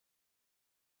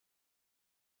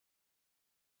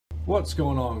What's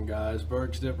going on, guys?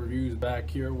 Berg's Dip Reviews back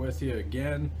here with you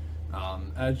again.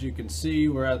 As you can see,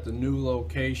 we're at the new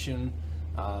location.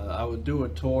 I would do a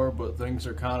tour, but things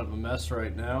are kind of a mess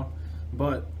right now.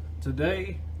 But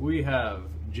today we have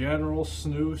General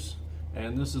Snus,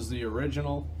 and this is the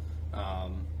original.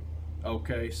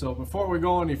 Okay, so before we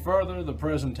go any further, the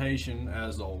presentation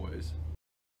as always.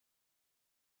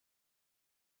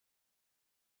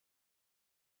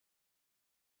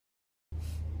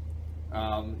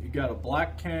 You got a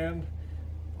black can,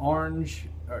 orange,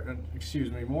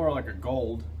 excuse me, more like a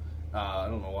gold. I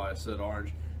don't know why I said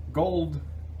orange. Gold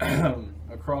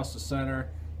across the center,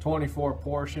 24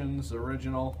 portions,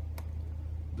 original.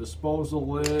 Disposal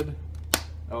lid,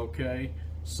 okay.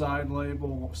 Side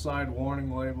label, side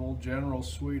warning label, General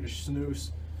Swedish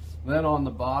Snus. Then on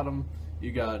the bottom,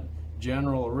 you got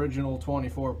General Original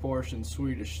 24 portion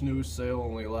Swedish Snus, sale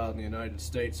only allowed in the United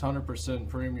States, 100%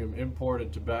 premium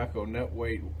imported tobacco, net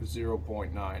weight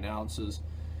 0.9 ounces.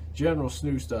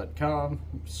 GeneralSnus.com,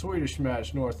 Swedish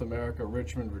Match, North America,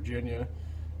 Richmond, Virginia.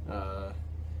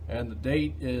 And the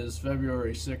date is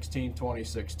February 16,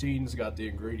 2016. It's got the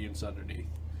ingredients underneath.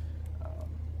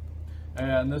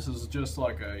 And this is just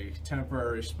like a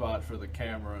temporary spot for the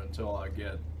camera until I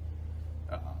get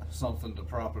something to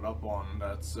prop it up on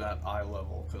that's at eye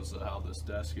level because of how this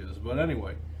desk is. But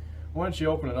anyway, once you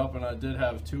open it up, and I did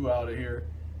have two out of here,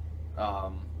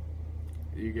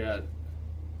 you got,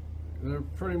 they're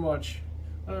pretty much,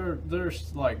 they're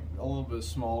like a little bit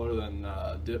smaller than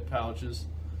dip pouches.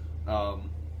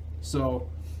 So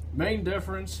main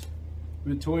difference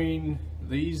between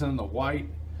these and the white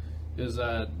is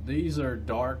that these are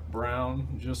dark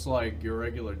brown, just like your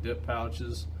regular dip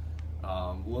pouches.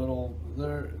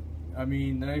 I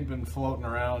mean, they've been floating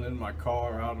around in my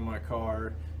car, out of my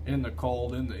car, in the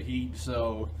cold, in the heat,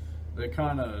 so they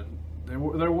kind of, they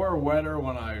were wetter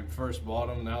when I first bought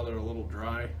them. Now they're a little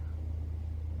dry.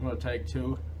 I'm going to take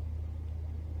two.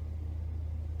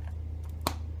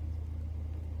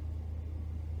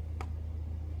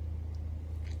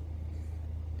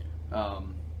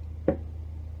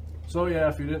 So yeah,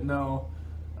 if you didn't know,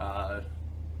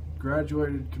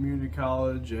 graduated community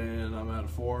college, and I'm at a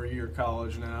 4-year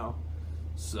college now.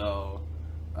 So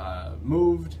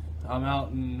moved. I'm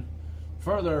out in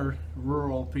further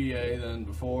rural PA than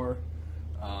before.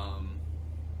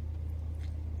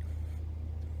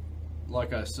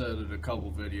 Like I said it a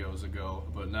couple videos ago,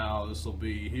 but now this will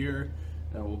be here,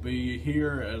 and we'll be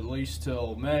here at least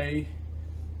till May.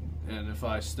 And if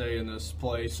I stay in this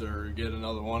place or get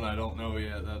another one, I don't know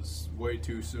yet. That's way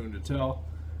too soon to tell.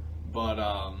 But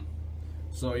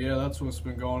so yeah, that's what's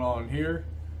been going on here.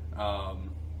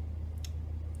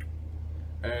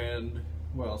 And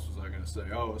what else was I going to say?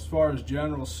 Oh, as far as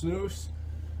General Snus,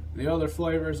 the other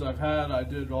flavors I've had, I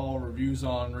did all reviews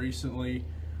on recently.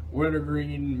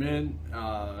 Wintergreen, mint,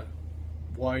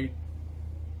 white.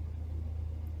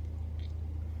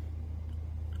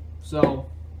 So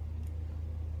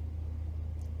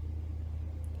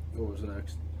what was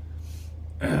next?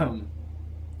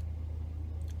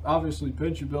 Obviously,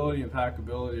 pinchability and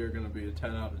packability are going to be a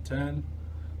 10 out of 10.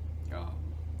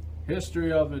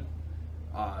 History of it,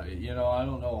 you know, I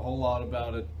don't know a whole lot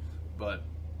about it, but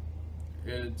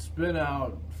it's been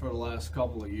out for the last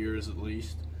couple of years at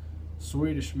least.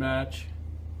 Swedish Match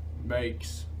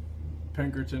makes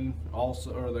Pinkerton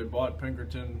also, or they bought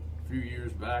Pinkerton a few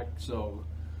years back, so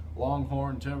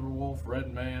Longhorn, Timberwolf,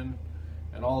 Red Man,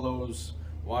 and all those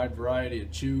wide variety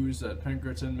of chews that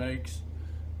Pinkerton makes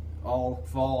all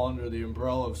fall under the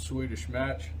umbrella of Swedish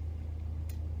Match.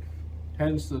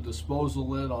 Hence the disposal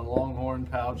lid on Longhorn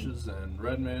pouches and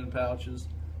Red Man pouches,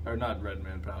 or not Red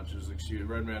Man pouches, excuse me,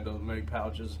 Red Man doesn't make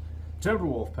pouches,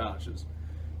 Timberwolf pouches.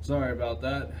 Sorry about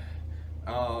that.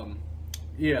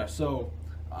 Yeah, so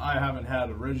I haven't had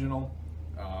original.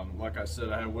 Like I said,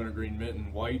 I had wintergreen, mint,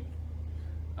 and white.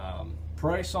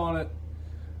 Price on it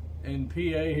in PA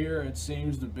here, it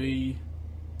seems to be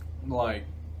like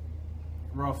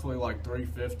roughly like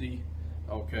 $3.50.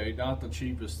 Okay, not the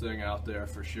cheapest thing out there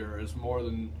for sure. It's more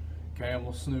than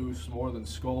Camel Snus, more than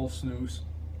Skull Snus.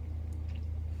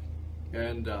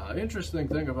 And interesting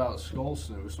thing about Skull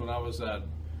Snus, when I was at,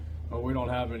 well, we don't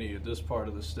have any at this part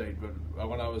of the state, but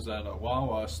when I was at a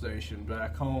Wawa station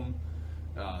back home,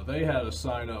 they had a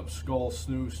sign up Skull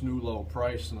Snus new low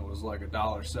price, and it was like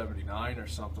 $1.79 or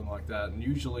something like that. And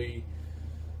usually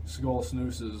Skull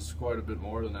Snus is quite a bit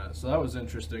more than that. So that was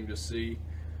interesting to see.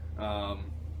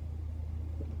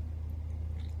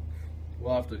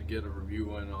 We'll have to get a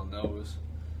review in on those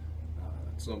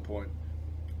at some point.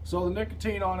 So the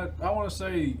nicotine on it, I want to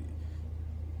say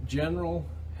General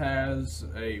has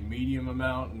a medium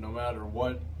amount, no matter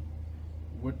what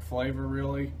with flavor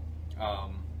really.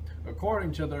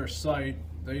 According to their site,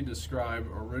 they describe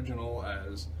original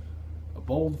as a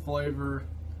bold flavor,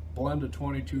 blend of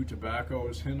 22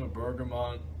 tobaccos, hint of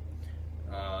bergamot,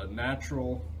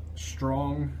 natural,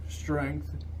 strong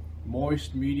strength,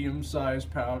 moist, medium-sized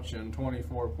pouch, and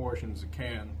 24 portions a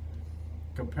can.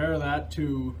 Compare that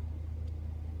to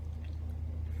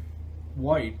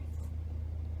white,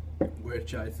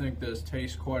 which I think this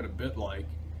tastes quite a bit like.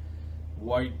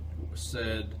 White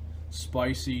said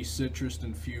spicy, citrus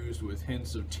infused with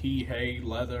hints of tea, hay,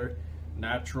 leather,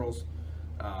 naturals,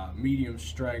 medium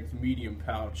strength, medium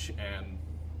pouch, and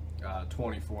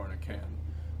 24 in a can.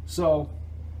 So,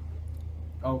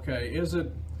 okay, is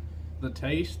it the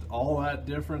taste all that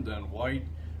different than white?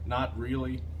 Not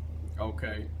really.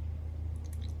 Okay.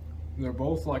 They're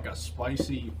both like a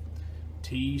spicy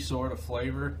tea sort of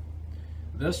flavor.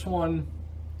 This one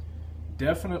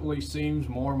definitely seems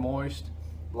more moist,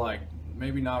 like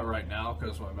maybe not right now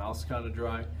because my mouth's kind of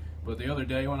dry, but the other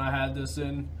day when I had this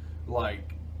in,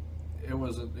 like it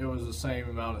was the same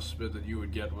amount of spit that you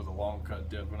would get with a long cut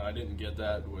dip, and I didn't get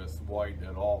that with white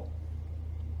at all.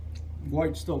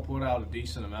 White still put out a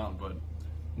decent amount, but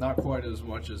not quite as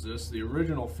much as this. The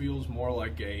original feels more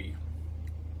like a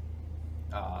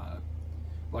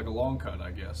long cut,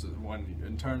 I guess, when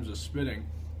in terms of spitting.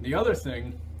 The other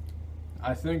thing,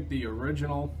 I think the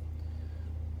original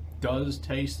does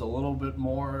taste a little bit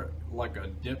more like a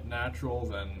dip natural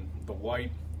than the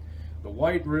white. The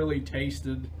white really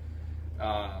tasted,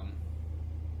 I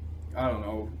don't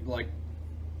know, like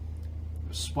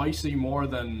spicy more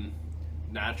than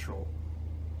natural.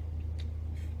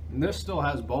 And this still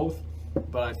has both,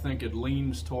 but I think it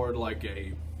leans toward like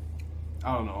a,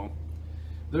 I don't know,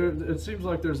 it seems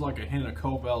like there's like a hint of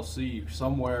Cove LC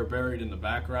somewhere buried in the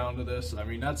background of this. I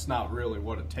mean, that's not really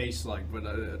what it tastes like, but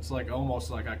it's like almost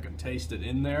like I can taste it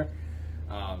in there.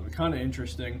 Kind of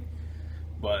interesting,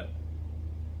 but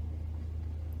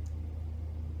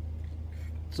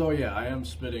so yeah, I am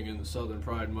spitting in the Southern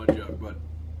Pride mud jug, but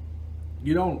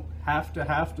you don't have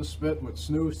to spit with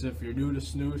snus. If you're new to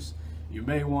snus, you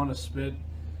may want to spit,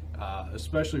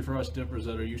 especially for us dippers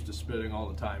that are used to spitting all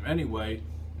the time anyway.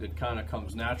 It kind of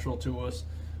comes natural to us,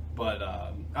 but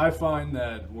I find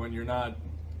that when you're not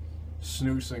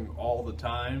snoozing all the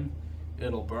time,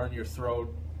 it'll burn your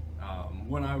throat.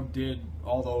 When I did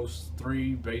all those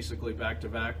three basically back to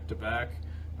back,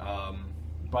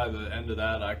 by the end of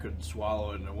that I could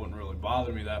swallow it and it wouldn't really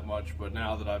bother me that much. But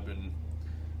now that I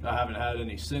haven't had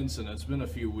any since, and it's been a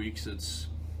few weeks, it's,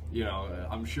 you know,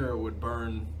 I'm sure it would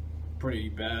burn pretty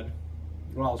bad.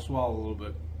 Well, I'll swallow a little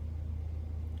bit.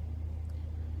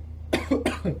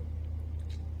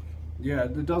 Yeah,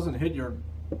 it doesn't hit you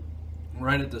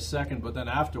right at the second, but then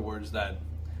afterwards that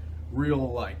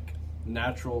real like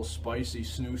natural spicy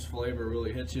snus flavor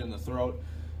really hits you in the throat.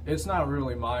 It's not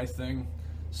really my thing,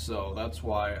 so that's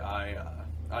why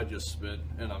I just spit,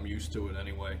 and I'm used to it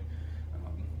anyway.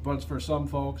 But for some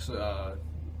folks, that,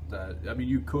 I mean,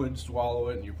 you could swallow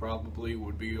it and you probably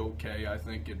would be okay. I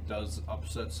think it does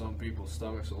upset some people's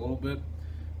stomachs a little bit,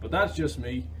 but that's just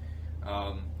me.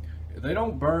 They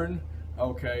don't burn,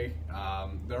 okay.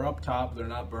 They're up top, they're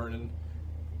not burning.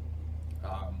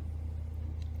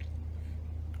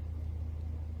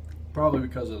 Probably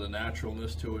because of the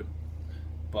naturalness to it,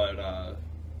 but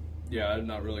yeah, I'm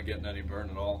not really getting any burn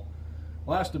at all.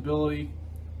 Lastability,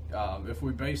 if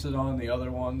we base it on the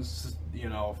other ones, you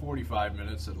know, 45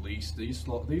 minutes at least. These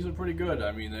are pretty good.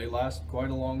 I mean, they last quite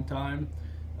a long time.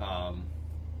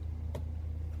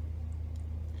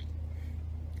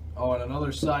 Oh, and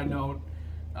another side note,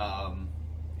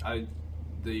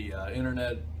 the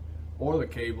internet or the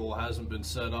cable hasn't been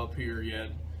set up here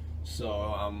yet, so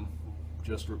I'm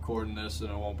just recording this and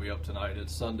it won't be up tonight.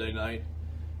 It's Sunday night.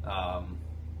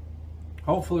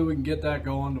 Hopefully we can get that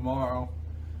going tomorrow.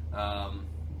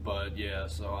 But yeah,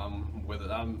 so I'm with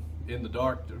it. I'm in the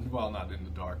dark. Well, not in the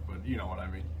dark, but you know what I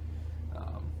mean.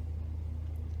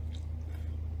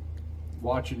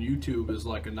 Watching YouTube is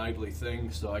like a nightly thing,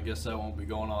 so I guess that won't be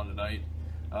going on tonight.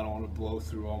 I don't want to blow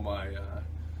through all my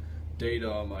data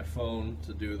on my phone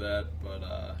to do that,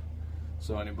 but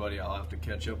so anybody, I'll have to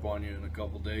catch up on you in a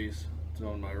couple days. It's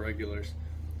on my regulars.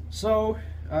 So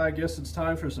I guess it's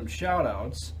time for some shout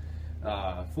outs.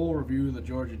 Full review of the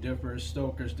Georgia Dippers,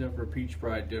 Stoker's Dipper, Peach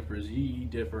Pride Dippers, Yee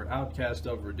Dipper, Outcast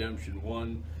of Redemption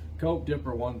 1, Coke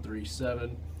Dipper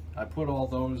 137. I put all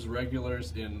those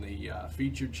regulars in the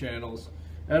featured channels,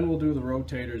 and we'll do the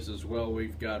rotators as well.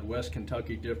 We've got West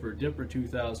Kentucky Dipper, Dipper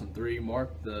 2003,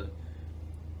 Mark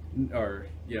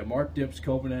Dips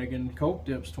Copenhagen, Coke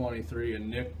Dips 23, and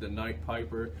Nick the Night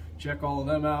Piper. Check all of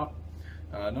them out.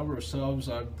 Number of subs,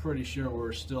 I'm pretty sure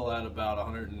we're still at about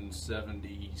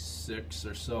 176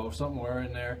 or so, somewhere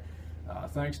in there.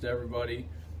 Thanks to everybody.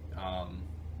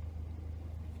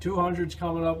 200's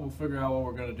coming up. We'll figure out what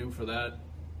we're going to do for that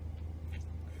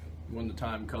when the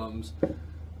time comes.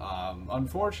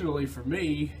 Unfortunately for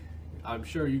me, I'm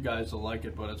sure you guys will like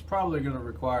it, but it's probably going to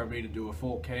require me to do a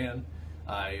full can.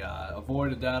 I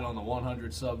avoided that on the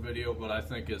 100 sub video, but I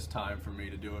think it's time for me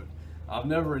to do it. I've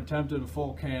never attempted a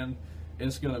full can.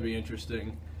 It's going to be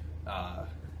interesting.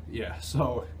 Yeah,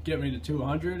 so get me to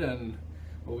 200 and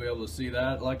we'll be able to see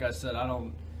that. Like I said, I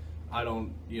don't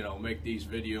make these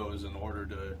videos in order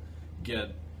to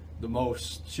get the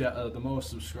most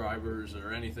subscribers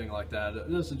or anything like that.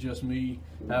 This is just me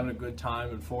having a good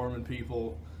time informing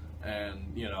people,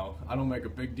 and I don't make a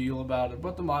big deal about it,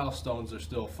 but the milestones are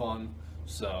still fun,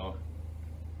 so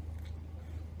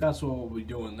that's what we'll be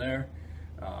doing there.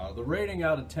 The rating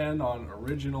out of 10 on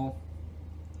original,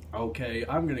 okay,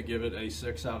 I'm gonna give it a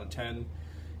 6 out of 10.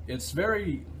 It's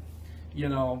very,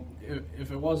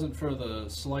 if it wasn't for the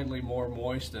slightly more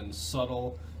moist and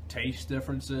subtle taste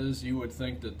differences, you would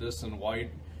think that this and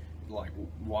white, like,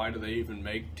 why do they even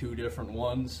make two different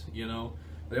ones?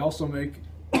 They also make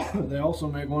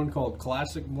one called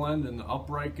Classic Blend in the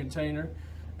upright container,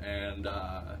 and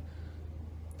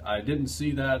I didn't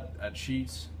see that at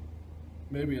Sheetz.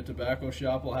 Maybe a tobacco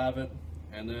shop will have it.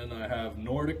 And then I have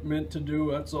Nordic Mint to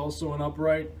do. That's also an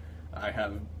upright. I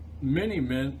have Mini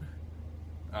Mint,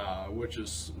 which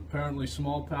is apparently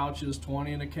small pouches,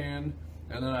 20 in a can.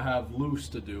 And then I have Loose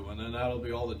to do, and then that'll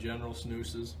be all the general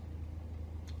snoozes.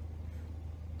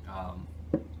 I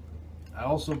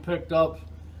also picked up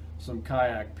some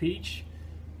Kayak Peach,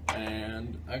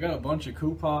 and I got a bunch of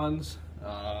coupons.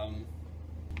 I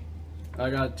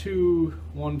got two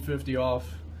 150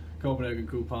 off Copenhagen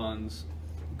coupons,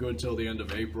 good till the end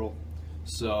of April.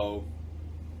 So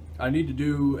I need to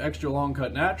do extra long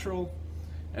cut natural,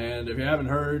 and if you haven't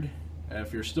heard,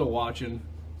 if you're still watching,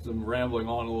 I'm rambling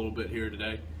on a little bit here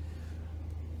today.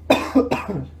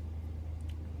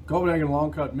 Copenhagen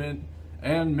long cut mint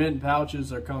and mint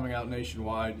pouches are coming out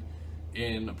nationwide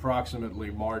in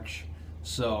approximately March,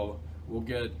 so we'll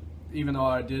get, even though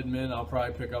I did mint, I'll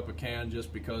probably pick up a can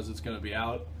just because it's going to be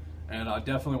out, and I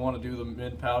definitely want to do the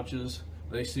mint pouches.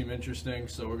 They seem interesting,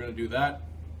 so we're going to do that.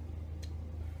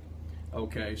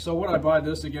 Okay, so would I buy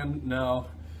this again? No.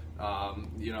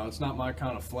 It's not my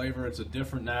kind of flavor. It's a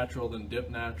different natural than Dip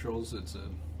Naturals. It's a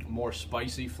more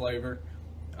spicy flavor.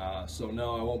 So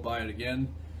no, I won't buy it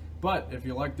again. But if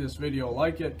you like this video,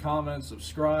 like it, comment,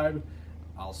 subscribe.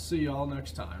 I'll see y'all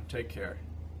next time. Take care.